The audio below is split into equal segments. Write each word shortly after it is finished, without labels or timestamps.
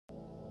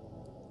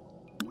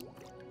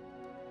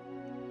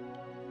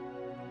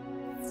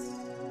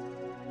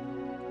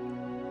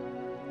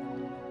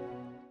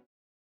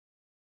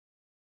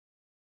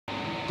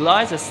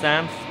GLIDES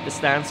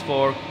stands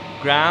for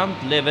Ground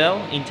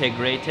Level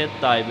Integrated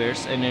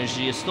Diverse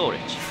Energy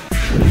Storage.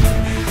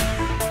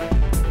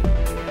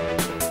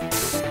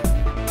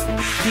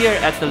 Here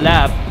at the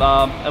lab,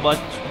 about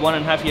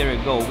 1.5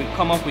 years ago, we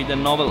come up with a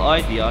novel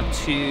idea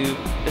to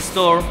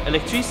store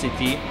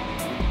electricity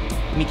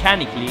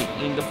mechanically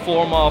in the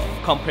form of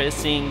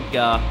compressing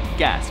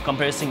gas,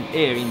 compressing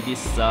air in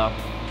this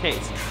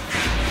case.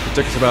 It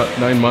took us about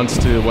 9 months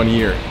to 1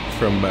 year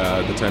from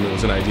the time it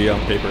was an idea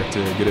on paper to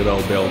get it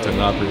all built and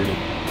operated.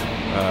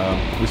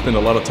 We spent a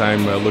lot of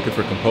time looking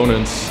for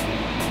components,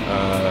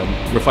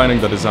 refining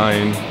the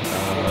design,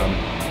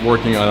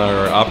 working on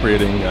our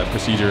operating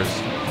procedures,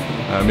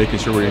 making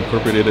sure we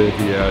incorporated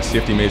the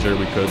safety measure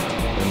we could,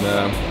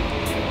 and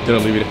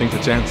didn't leave anything to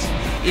chance.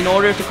 In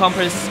order to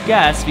compress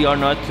gas, we are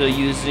not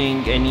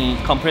using any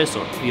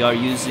compressor. We are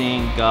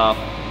using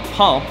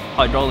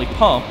hydraulic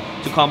pump,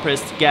 to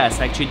compress gas,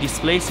 actually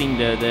displacing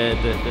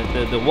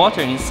the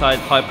water inside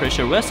high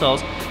pressure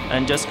vessels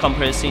and just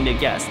compressing the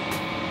gas.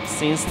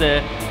 Since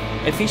the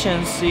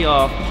efficiency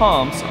of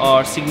pumps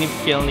are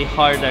significantly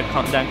higher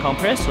than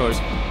compressors,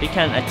 we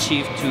can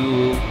achieve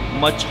to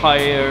much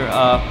higher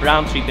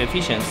round-trip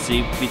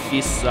efficiency with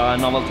this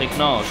novel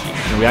technology.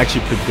 And we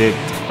actually predict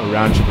a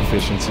round-trip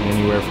efficiency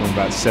anywhere from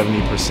about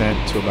 70%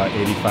 to about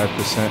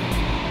 85%,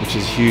 which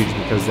is huge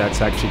because that's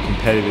actually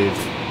competitive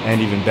and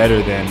even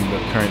better than the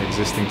current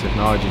existing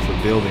technology for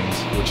buildings,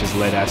 which is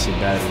lead-acid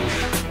batteries.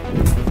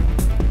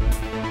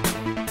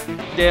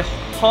 The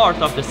heart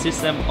of the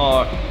system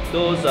are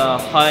those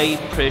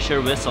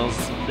high-pressure vessels,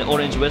 the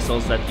orange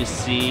vessels that you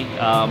see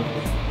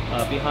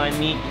behind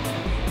me.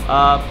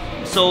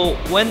 So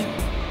when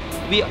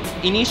we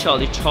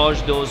initially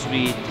charge those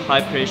with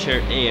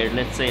high-pressure air,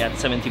 let's say at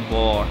 70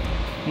 bar.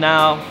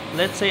 Now,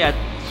 let's say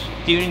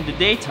during the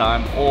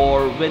daytime,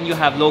 or when you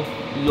have low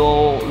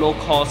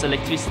cost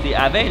electricity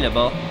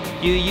available,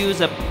 you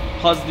use a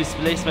positive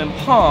displacement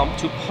pump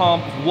to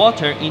pump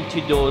water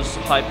into those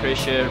high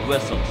pressure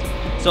vessels.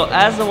 So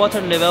as the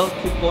water level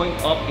keep going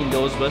up in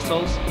those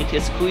vessels,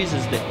 it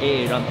squeezes the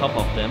air on top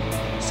of them.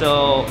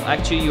 So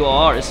actually you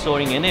are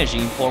storing energy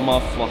in form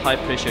of high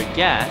pressure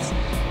gas,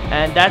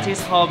 and that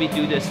is how we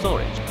do the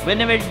storage.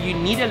 Whenever you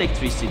need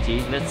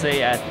electricity, let's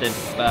say at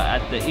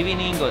the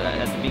evening or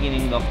at the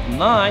beginning of the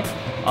night,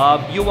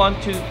 you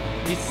want to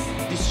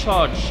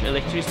discharge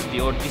electricity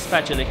or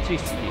dispatch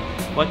electricity.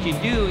 What you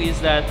do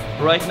is that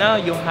right now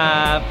you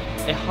have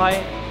a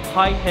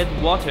high head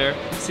water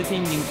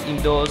sitting in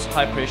those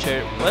high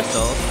pressure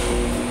vessels.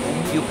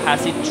 You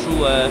pass it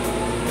through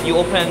you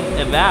open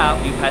a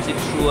valve, you pass it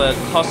through a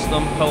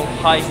custom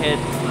high head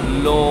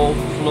low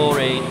flow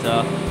rate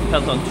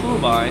Pelton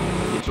turbine.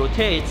 It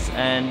rotates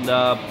and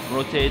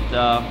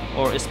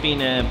or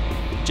spin a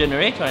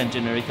generator and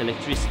generate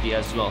electricity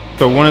as well.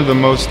 So one of the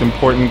most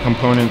important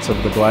components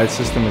of the GLIDES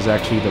system is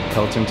actually the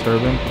Pelton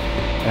turbine,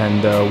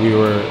 and we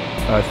were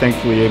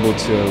thankfully able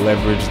to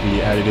leverage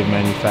the additive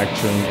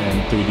manufacturing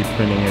and 3D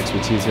printing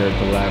expertise here at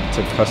the lab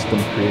to custom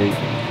create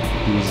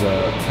these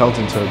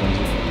Pelton turbines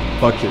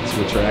buckets,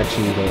 which are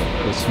actually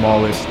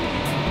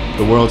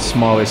the world's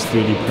smallest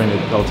 3D printed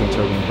Pelton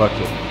turbine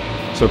bucket.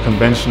 So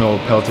conventional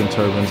Pelton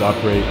turbines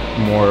operate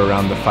more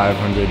around the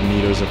 500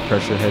 meters of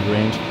pressure head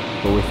range,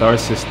 but with our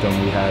system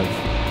we have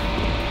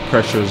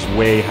pressures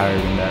way higher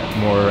than that,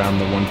 more around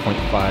the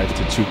 1.5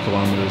 to 2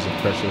 kilometers of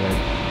pressure head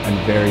and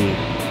very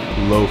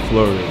low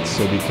flow rates.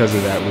 So because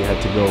of that we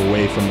had to go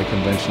away from the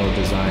conventional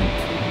design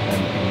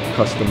and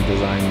custom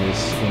design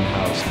this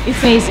in-house. It's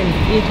amazing,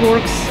 it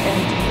works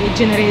and it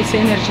generates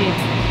energy.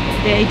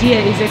 The idea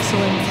is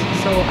excellent,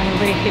 so I'm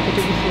very happy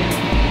to be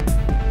here.